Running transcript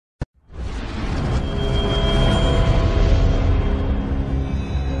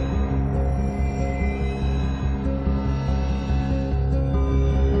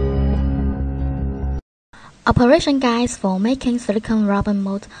Operation guides for making silicone rubber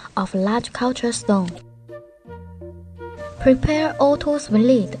mold of large culture stone. Prepare all tools we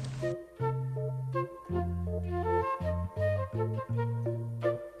need.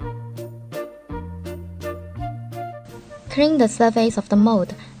 Clean the surface of the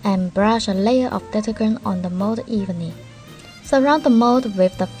mold and brush a layer of detergent on the mold evenly. Surround the mold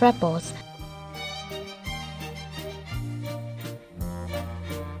with the fretboards.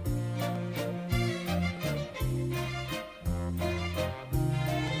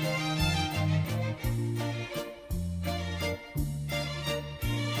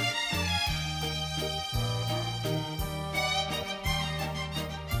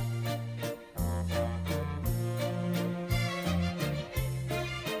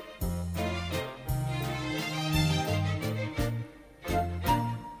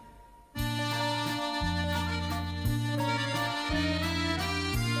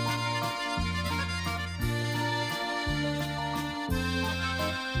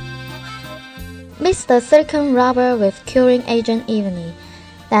 Mix the silicone rubber with curing agent evenly,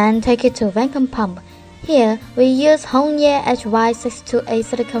 then take it to vacuum pump. Here, we use Hongye HY628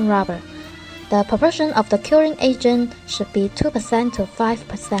 silicone rubber. The proportion of the curing agent should be 2% to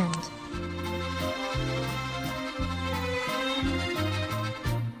 5%.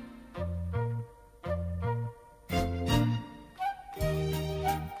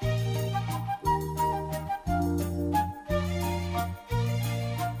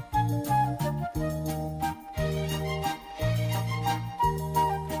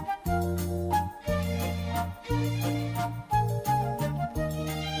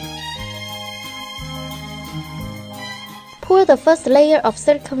 Pour the first layer of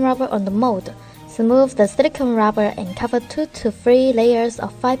silicone rubber on the mold. Smooth the silicone rubber and cover 2 to 3 layers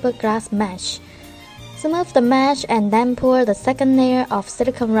of fiberglass mesh. Smooth the mesh and then pour the second layer of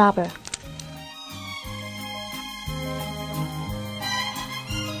silicone rubber.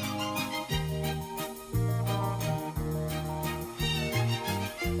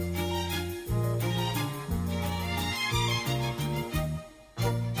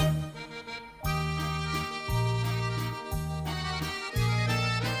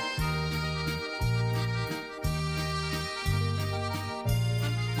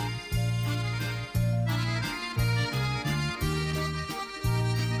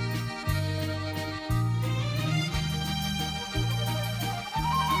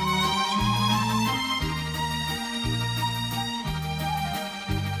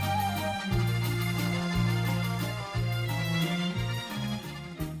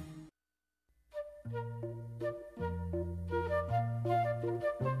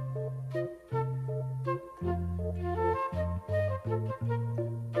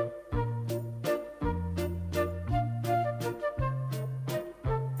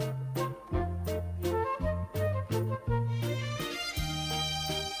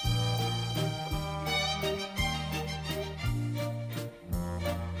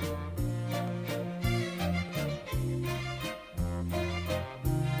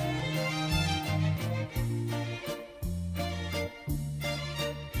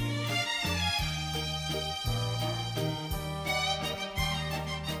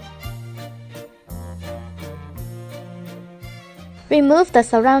 Remove the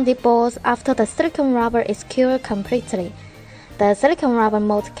surrounding balls after the silicone rubber is cured completely. The silicone rubber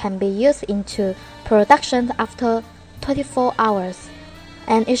mold can be used into production after 24 hours,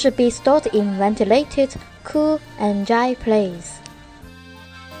 and it should be stored in ventilated, cool, and dry place.